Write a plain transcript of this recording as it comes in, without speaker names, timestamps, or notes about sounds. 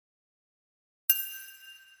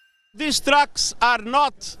These trucks are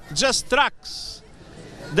not just trucks.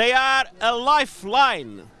 They are a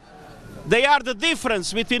lifeline. They are the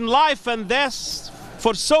difference between life and death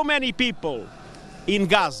for so many people in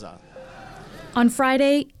Gaza. On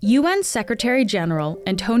Friday, UN Secretary General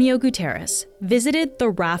Antonio Guterres visited the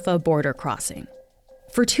Rafah border crossing.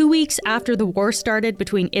 For 2 weeks after the war started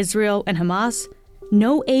between Israel and Hamas,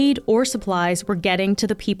 no aid or supplies were getting to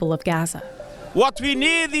the people of Gaza. What we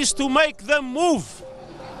need is to make them move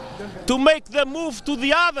to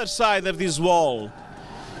the other side of this wall,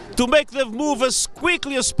 to make them move as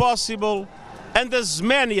quickly as possible and as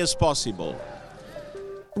many as possible.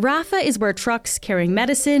 Rafah is where trucks carrying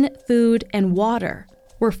medicine, food, and water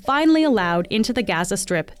were finally allowed into the Gaza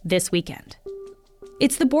Strip this weekend.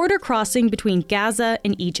 It's the border crossing between Gaza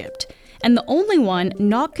and Egypt, and the only one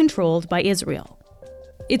not controlled by Israel.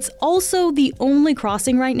 It's also the only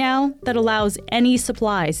crossing right now that allows any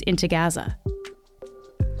supplies into Gaza.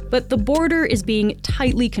 But the border is being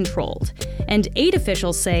tightly controlled, and aid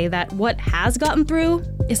officials say that what has gotten through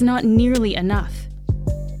is not nearly enough.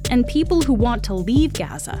 And people who want to leave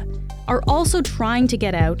Gaza are also trying to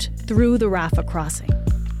get out through the Rafah crossing.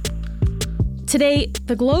 Today,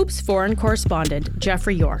 the Globe's foreign correspondent,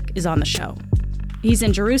 Jeffrey York, is on the show. He's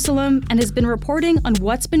in Jerusalem and has been reporting on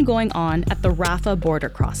what's been going on at the Rafah border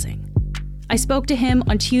crossing. I spoke to him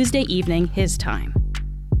on Tuesday evening, his time.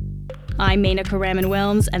 I'm Menaka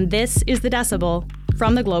Raman-Wilms, and this is The Decibel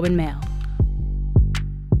from the Globe and Mail.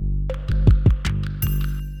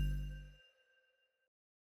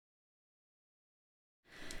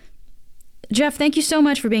 Jeff, thank you so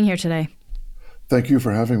much for being here today. Thank you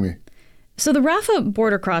for having me. So the Rafah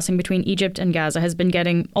border crossing between Egypt and Gaza has been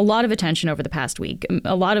getting a lot of attention over the past week.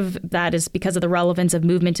 A lot of that is because of the relevance of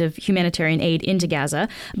movement of humanitarian aid into Gaza,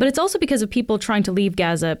 but it's also because of people trying to leave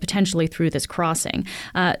Gaza potentially through this crossing.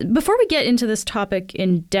 Before we get into this topic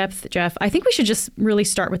in depth, Jeff, I think we should just really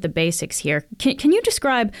start with the basics here. Can you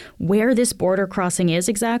describe where this border crossing is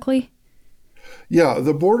exactly? Yeah,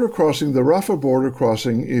 the Rafah border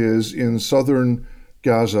crossing is in southern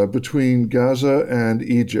Gaza, between Gaza and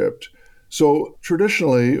Egypt. So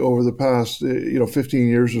traditionally, over the past 15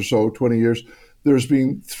 years or so, 20 years, there's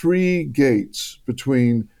been 3 gates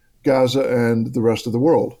between Gaza and the rest of the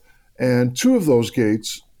world. And 2 of those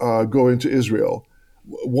gates go into Israel.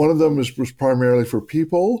 One of them was primarily for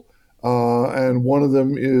people, and one of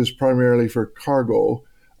them is primarily for cargo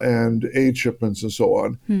and aid shipments and so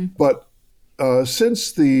on. But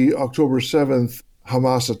since the October 7th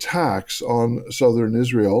Hamas attacks on southern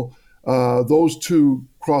Israel, those 2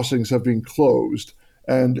 crossings have been closed,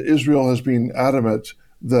 and Israel has been adamant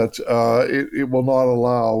that it will not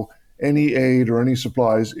allow any aid or any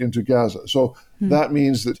supplies into Gaza. So that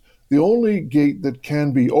means that the only gate that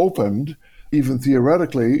can be opened, even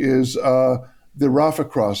theoretically, is the Rafah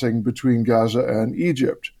crossing between Gaza and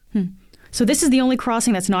Egypt. So this is the only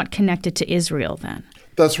crossing that's not connected to Israel then?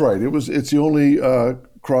 That's right. It's the only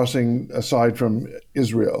crossing aside from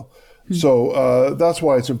Israel. So that's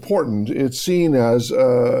why it's important. It's seen as,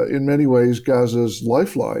 in many ways, Gaza's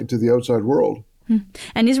lifeline to the outside world.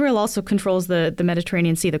 And Israel also controls the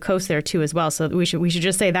Mediterranean Sea, the coast there too as well. So we should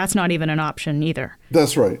just say that's not even an option either.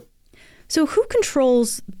 That's right. So who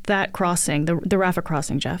controls that crossing, the Rafah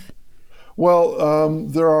crossing, Jeff? Well,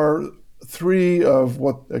 there are 3 of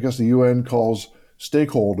what I guess the UN calls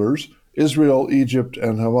stakeholders: Israel, Egypt,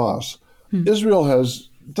 and Hamas. Israel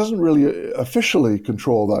doesn't really officially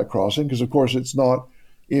control that crossing because, of course, it's not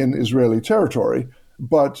in Israeli territory.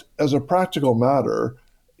 But as a practical matter,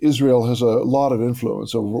 Israel has a lot of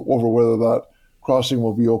influence over whether that crossing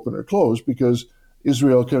will be open or closed, because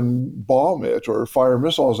Israel can bomb it or fire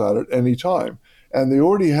missiles at it any time. And they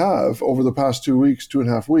already have, over the past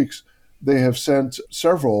 2.5 weeks, they have sent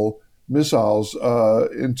several missiles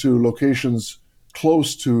into locations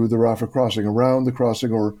close to the Rafah crossing, around the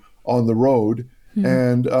crossing or on the road.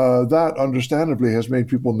 And that understandably has made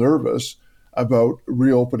people nervous about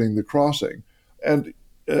reopening the crossing. And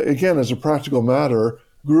again, as a practical matter,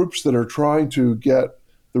 groups that are trying to get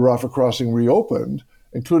the Rafah crossing reopened,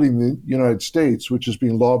 including the United States, which has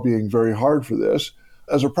been lobbying very hard for this,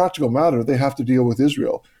 as a practical matter, they have to deal with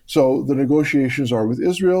Israel. So the negotiations are with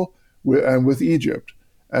Israel and with Egypt.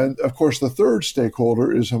 And of course, the third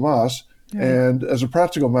stakeholder is Hamas. Right. And as a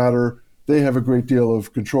practical matter, they have a great deal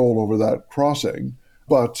of control over that crossing.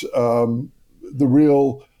 But the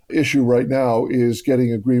real issue right now is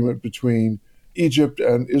getting agreement between Egypt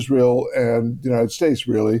and Israel and the United States,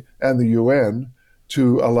 really, and the UN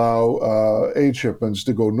to allow aid shipments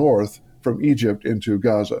to go north from Egypt into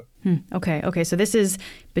Gaza. Okay. So this is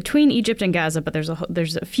between Egypt and Gaza, but there's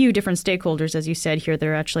a few different stakeholders, as you said here, that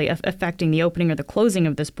are actually affecting the opening or the closing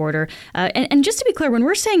of this border. And just to be clear, when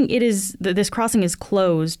we're saying this crossing is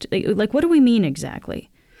closed, like what do we mean exactly?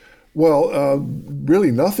 Well,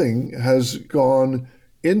 really nothing has gone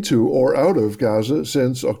into or out of Gaza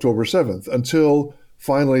since October 7th, until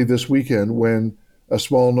finally this weekend when a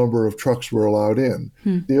small number of trucks were allowed in.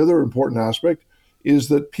 The other important aspect is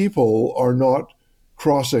that people are not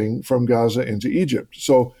crossing from Gaza into Egypt.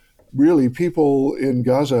 So really, people in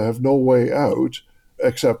Gaza have no way out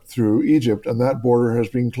except through Egypt, and that border has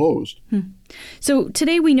been closed. So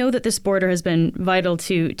today we know that this border has been vital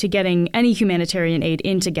to getting any humanitarian aid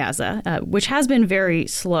into Gaza, which has been very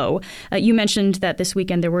slow. You mentioned that this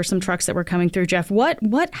weekend there were some trucks that were coming through. Jeff, what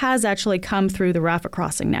has actually come through the Rafah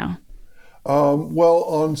crossing now? Well,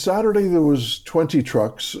 on Saturday there was 20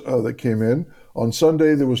 trucks that came in. On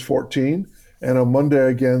Sunday there was 14. And on Monday,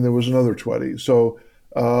 again, there was another 20. So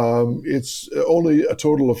it's only a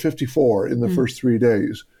total of 54 in the first 3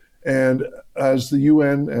 days. And as the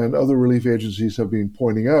UN and other relief agencies have been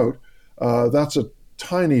pointing out, that's a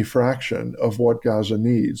tiny fraction of what Gaza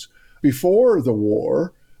needs. Before the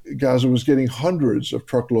war, Gaza was getting hundreds of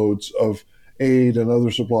truckloads of aid and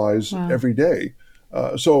other supplies every day.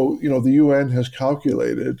 So, the UN has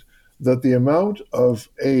calculated that the amount of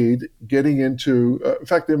aid getting into, in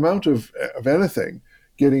fact, the amount of anything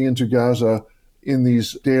getting into Gaza in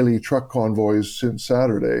these daily truck convoys since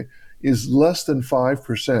Saturday is less than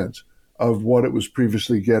 5% of what it was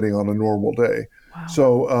previously getting on a normal day. Wow.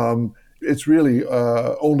 So it's really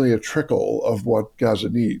only a trickle of what Gaza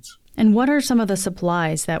needs. And what are some of the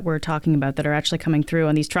supplies that we're talking about that are actually coming through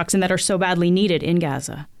on these trucks and that are so badly needed in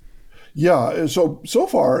Gaza? Yeah, so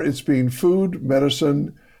far it's been food,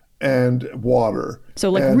 medicine, and water.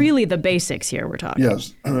 So really the basics here we're talking.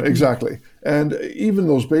 Yes, exactly. And even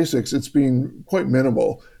those basics, it's been quite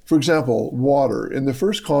minimal. For example, water. In the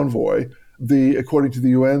first convoy, according to the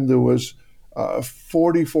UN, there was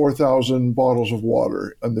 44,000 bottles of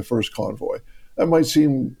water in the first convoy. That might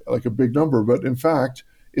seem like a big number, but in fact,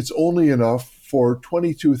 it's only enough for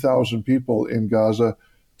 22,000 people in Gaza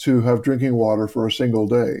to have drinking water for a single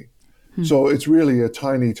day. So it's really a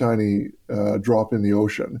tiny, tiny drop in the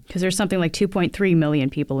ocean. Because there's something like 2.3 million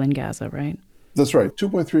people in Gaza, right? That's right,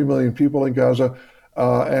 2.3 million people in Gaza.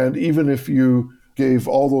 And even if you gave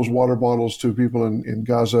all those water bottles to people in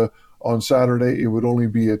Gaza on Saturday, it would only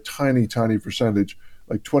be a tiny, tiny percentage,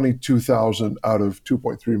 like 22,000 out of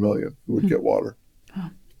 2.3 million who would get water. Oh.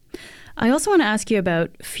 I also want to ask you about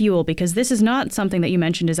fuel, because this is not something that you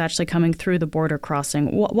mentioned is actually coming through the border crossing.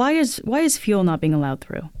 Why is fuel not being allowed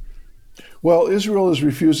through? Well, Israel is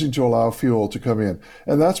refusing to allow fuel to come in.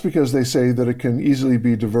 And that's because they say that it can easily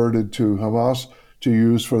be diverted to Hamas to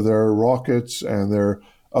use for their rockets and their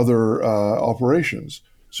other operations.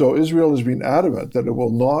 So Israel has been adamant that it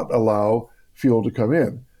will not allow fuel to come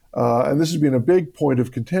in. And this has been a big point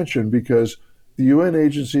of contention because the UN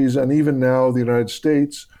agencies and even now the United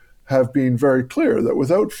States have been very clear that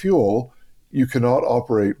without fuel, you cannot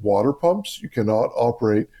operate water pumps, you cannot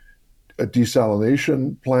operate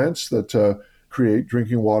desalination plants that create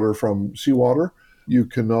drinking water from seawater. You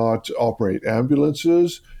cannot operate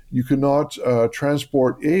ambulances. You cannot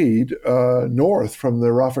transport aid north from the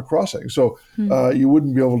Rafah crossing. So you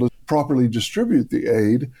wouldn't be able to properly distribute the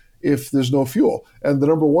aid if there's no fuel. And the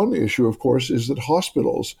number one issue, of course, is that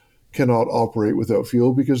hospitals cannot operate without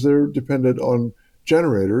fuel because they're dependent on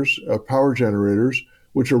generators, power generators,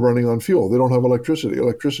 which are running on fuel. They don't have electricity.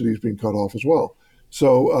 Electricity is being cut off as well.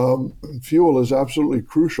 So fuel is absolutely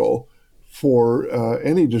crucial for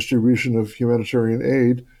any distribution of humanitarian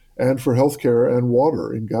aid and for healthcare and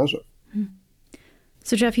water in Gaza.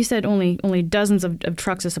 So, Jeff, you said only dozens of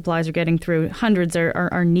trucks of supplies are getting through. Hundreds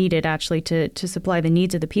are needed, actually, to supply the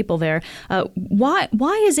needs of the people there.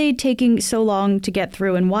 Why is aid taking so long to get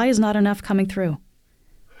through, and why is not enough coming through?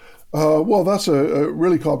 Well, that's a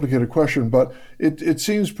really complicated question, but it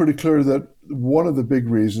seems pretty clear that one of the big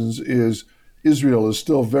reasons is Israel is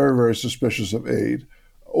still very, very suspicious of aid.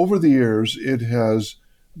 Over the years, it has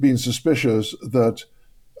been suspicious that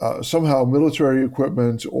somehow military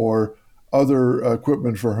equipment or other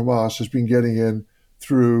equipment for Hamas has been getting in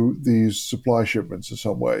through these supply shipments in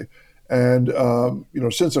some way. And,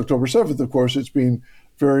 since October 7th, of course, it's been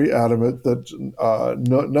very adamant that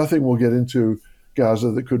nothing will get into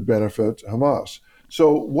Gaza that could benefit Hamas.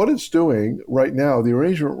 So what it's doing right now, the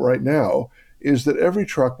arrangement right now, is that every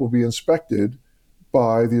truck will be inspected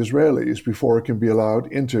by the Israelis before it can be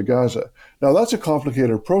allowed into Gaza. Now, that's a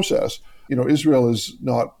complicated process. Israel is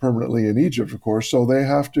not permanently in Egypt, of course, so they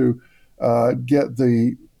have to get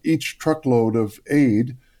the each truckload of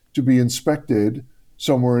aid to be inspected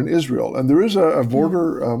somewhere in Israel. And there is a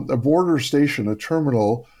border station, a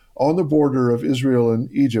terminal on the border of Israel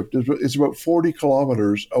and Egypt. It's about 40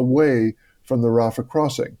 kilometers away from the Rafah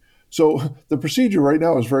crossing. So the procedure right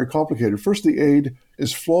now is very complicated. First, the aid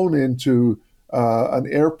is flown into an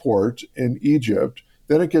airport in Egypt.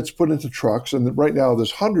 Then it gets put into trucks. And right now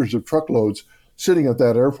there's hundreds of truckloads sitting at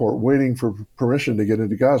that airport waiting for permission to get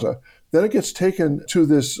into Gaza. Then it gets taken to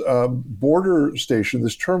this border station,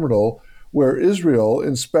 this terminal, where Israel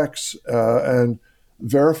inspects and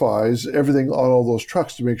verifies everything on all those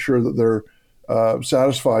trucks to make sure that they're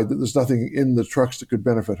satisfied that there's nothing in the trucks that could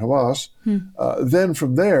benefit Hamas. Then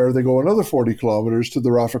from there, they go another 40 kilometers to the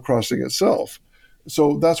Rafah crossing itself.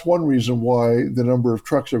 So that's one reason why the number of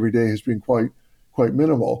trucks every day has been quite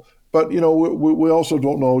minimal. But, we also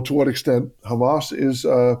don't know to what extent Hamas is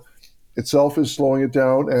itself is slowing it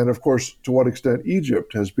down, and of course, to what extent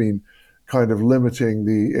Egypt has been kind of limiting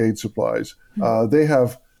the aid supplies. They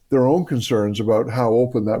have their own concerns about how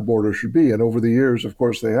open that border should be. And over the years, of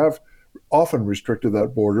course, they have often restricted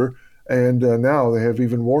that border. And now they have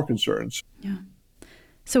even more concerns. Yeah.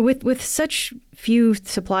 So with such few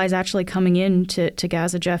supplies actually coming in to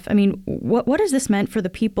Gaza, Jeff, I mean, what has this meant for the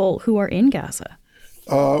people who are in Gaza?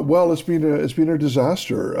 Well, it's been a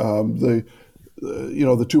disaster. The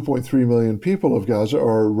 2.3 million people of Gaza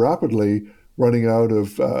are rapidly running out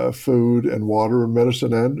of food and water and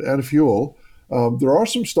medicine and fuel. There are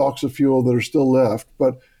some stocks of fuel that are still left,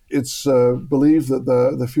 but it's believed that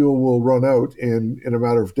the fuel will run out in a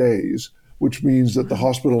matter of days, which means that the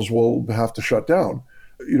hospitals will have to shut down.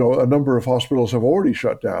 A number of hospitals have already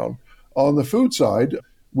shut down. On the food side,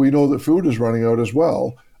 we know that food is running out as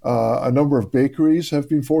well. A number of bakeries have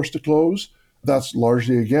been forced to close. That's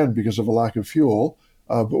largely, again, because of a lack of fuel.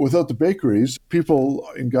 But without the bakeries, people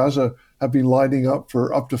in Gaza have been lining up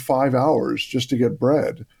for up to 5 hours just to get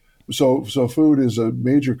bread. So food is a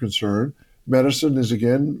major concern. Medicine is,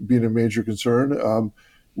 again, being a major concern.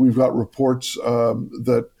 We've got reports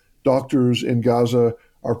that doctors in Gaza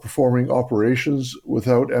are performing operations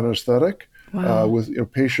without anesthetic,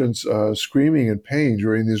 with patients screaming in pain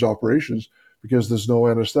during these operations because there's no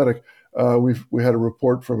anesthetic. We had a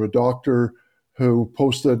report from a doctor who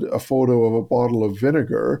posted a photo of a bottle of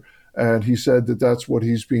vinegar, and he said that that's what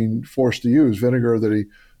he's been forced to use, vinegar that he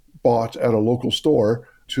bought at a local store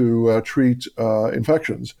to treat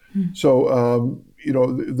infections. So,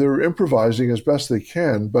 they're improvising as best they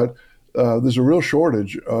can, but there's a real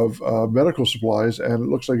shortage of medical supplies, and it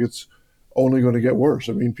looks like it's only going to get worse.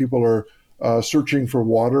 I mean, people are searching for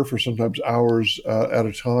water for sometimes hours at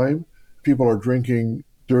a time. People are drinking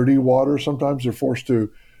dirty water. Sometimes they're forced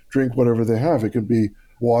to drink whatever they have. It could be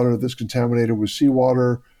water that's contaminated with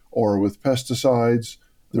seawater or with pesticides.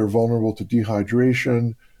 They're vulnerable to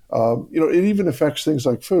dehydration. It even affects things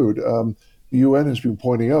like food. The UN has been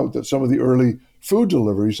pointing out that some of the early food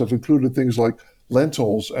deliveries have included things like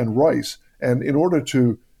lentils and rice. And in order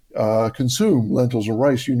to consume lentils and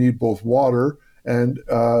rice, you need both water and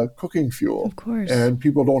cooking fuel. Of course. And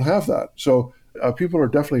people don't have that. So people are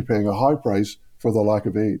definitely paying a high price for the lack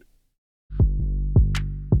of aid.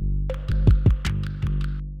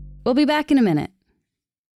 We'll be back in a minute.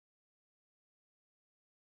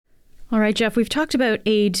 All right, Jeff, we've talked about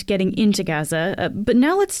aid getting into Gaza, but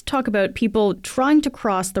now let's talk about people trying to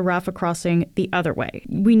cross the Rafah crossing the other way.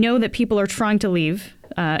 We know that people are trying to leave,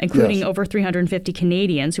 including over 350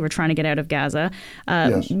 Canadians who are trying to get out of Gaza.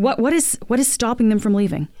 Yes. What is stopping them from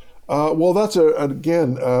leaving? Well, that's, a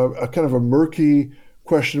kind of a murky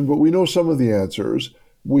question, but we know some of the answers.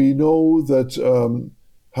 We know that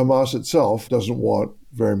Hamas itself doesn't want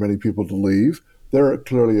very many people to leave. They're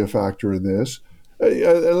clearly a factor in this.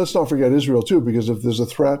 And let's not forget Israel, too, because if there's a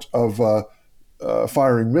threat of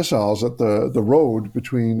firing missiles at the road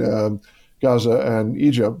between Gaza and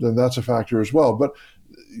Egypt, then that's a factor as well. But,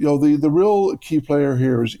 the real key player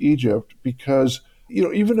here is Egypt, because,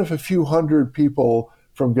 even if a few hundred people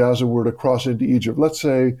from Gaza were to cross into Egypt, let's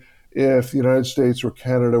say if the United States or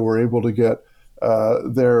Canada were able to get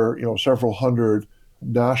their, several hundred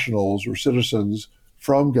nationals or citizens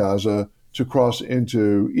from Gaza to cross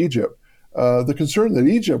into Egypt, the concern that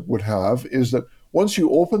Egypt would have is that once you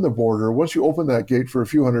open the border, once you open that gate for a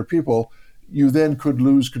few hundred people, you then could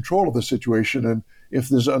lose control of the situation. And if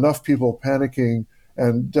there's enough people panicking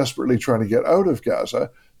and desperately trying to get out of Gaza,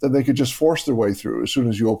 then they could just force their way through as soon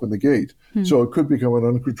as you open the gate. So it could become an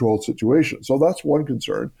uncontrolled situation. So that's one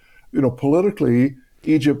concern. Politically,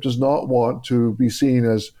 Egypt does not want to be seen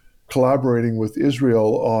as collaborating with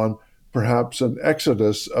Israel on perhaps an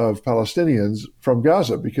exodus of Palestinians from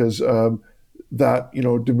Gaza, because that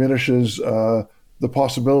diminishes the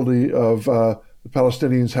possibility of the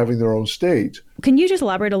Palestinians having their own state. Can you just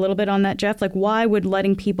elaborate a little bit on that, Jeff? Like, why would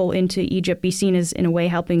letting people into Egypt be seen as, in a way,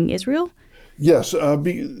 helping Israel? Yes,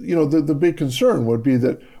 the big concern would be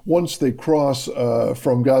that once they cross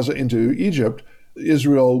from Gaza into Egypt,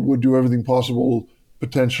 Israel would do everything possible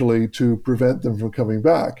potentially to prevent them from coming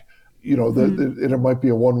back. It might be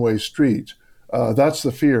a one-way street. That's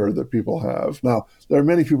the fear that people have. Now, there are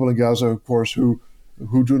many people in Gaza, of course, who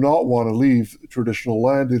do not want to leave traditional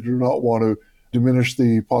land. They do not want to diminish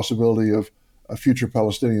the possibility of a future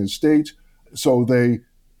Palestinian state. So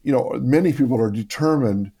many people are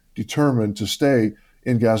determined to stay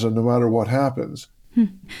in Gaza no matter what happens.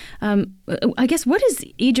 I guess, what is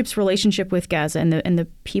Egypt's relationship with Gaza and the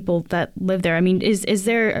people that live there? I mean,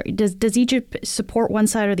 does Egypt support one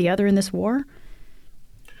side or the other in this war?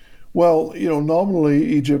 Well, nominally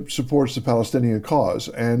Egypt supports the Palestinian cause,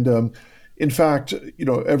 and in fact,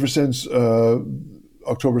 ever since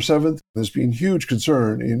October 7th, there's been huge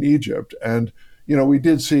concern in Egypt, and we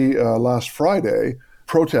did see last Friday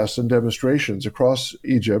protests and demonstrations across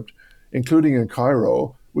Egypt, including in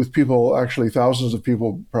Cairo, with people, actually thousands of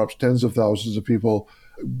people, perhaps tens of thousands of people,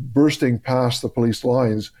 bursting past the police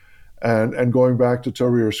lines and going back to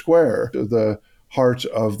Tahrir Square, the heart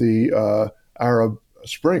of the Arab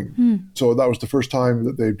Spring. So that was the first time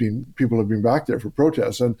that people have been back there for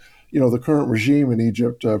protests. And the current regime in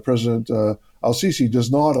Egypt, President al-Sisi,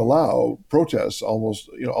 does not allow protests almost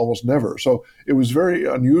never. So it was very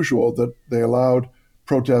unusual that they allowed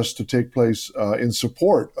protests to take place in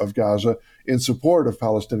support of Gaza, in support of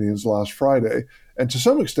Palestinians last Friday. And to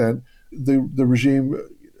some extent, the regime,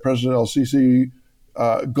 President al-Sisi,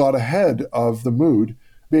 got ahead of the mood,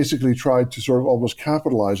 basically tried to sort of almost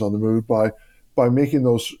capitalize on the mood by making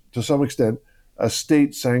those, to some extent, a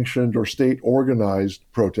state-sanctioned or state-organized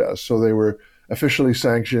protests. So they were officially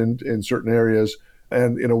sanctioned in certain areas.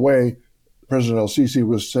 And in a way, President al-Sisi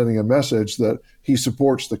was sending a message that he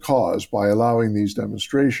supports the cause by allowing these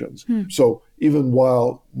demonstrations. So even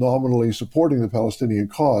while nominally supporting the Palestinian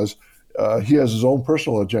cause, he has his own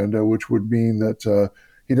personal agenda, which would mean that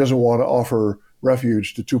he doesn't want to offer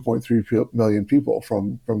refuge to 2.3 million people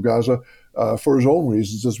from Gaza for his own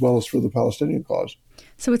reasons, as well as for the Palestinian cause.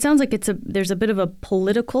 So it sounds like there's a bit of a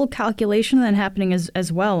political calculation then happening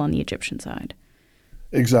as well on the Egyptian side.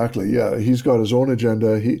 Exactly, yeah. He's got his own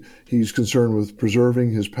agenda. He's concerned with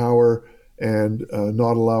preserving his power and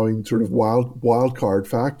not allowing sort of wild card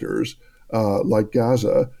factors like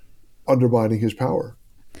Gaza undermining his power.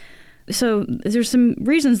 So there's some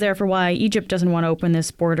reasons there for why Egypt doesn't want to open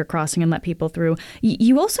this border crossing and let people through.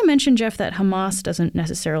 You also mentioned, Jeff, that Hamas doesn't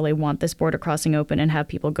necessarily want this border crossing open and have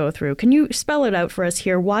people go through. Can you spell it out for us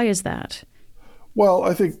here? Why is that? Well,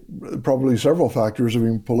 I think probably several factors. I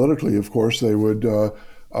mean, politically, of course, they would, or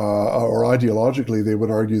ideologically, they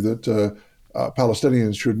would argue that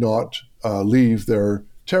Palestinians should not leave their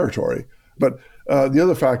territory. But the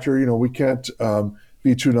other factor, we can't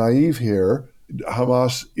be too naive here.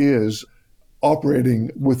 Hamas is operating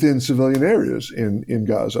within civilian areas in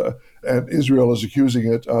Gaza, and Israel is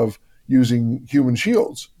accusing it of using human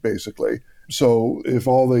shields, basically. So if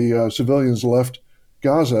all the civilians left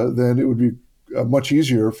Gaza, then it would be much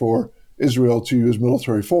easier for Israel to use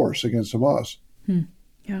military force against Hamas.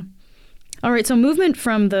 Yeah. All right, so movement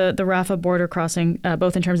from the Rafah border crossing,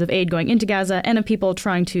 both in terms of aid going into Gaza and of people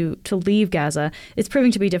trying to leave Gaza, it's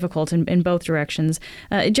proving to be difficult in both directions.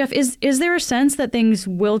 Jeff, is there a sense that things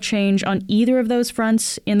will change on either of those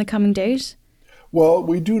fronts in the coming days? Well,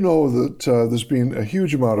 we do know that there's been a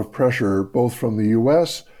huge amount of pressure, both from the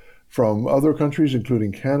U.S., from other countries,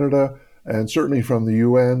 including Canada, and certainly from the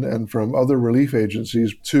UN and from other relief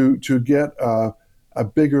agencies to get a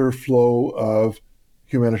bigger flow of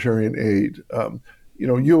humanitarian aid.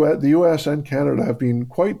 The U.S. and Canada have been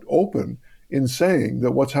quite open in saying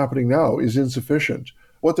that what's happening now is insufficient.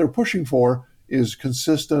 What they're pushing for is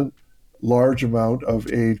consistent, large amount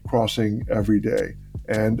of aid crossing every day.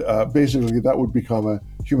 And basically that would become a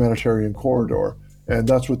humanitarian corridor. And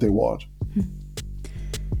that's what they want.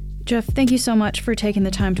 Jeff, thank you so much for taking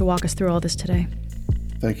the time to walk us through all this today.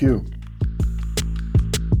 Thank you.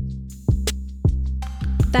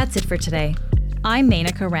 That's it for today. I'm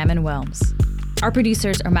Menaka Raman-Wilms. Our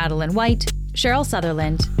producers are Madeline White, Cheryl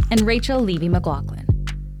Sutherland, and Rachel Levy-McLaughlin.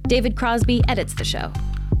 David Crosby edits the show.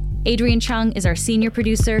 Adrian Chung is our senior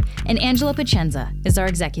producer, and Angela Pacenza is our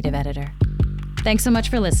executive editor. Thanks so much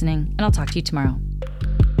for listening, and I'll talk to you tomorrow.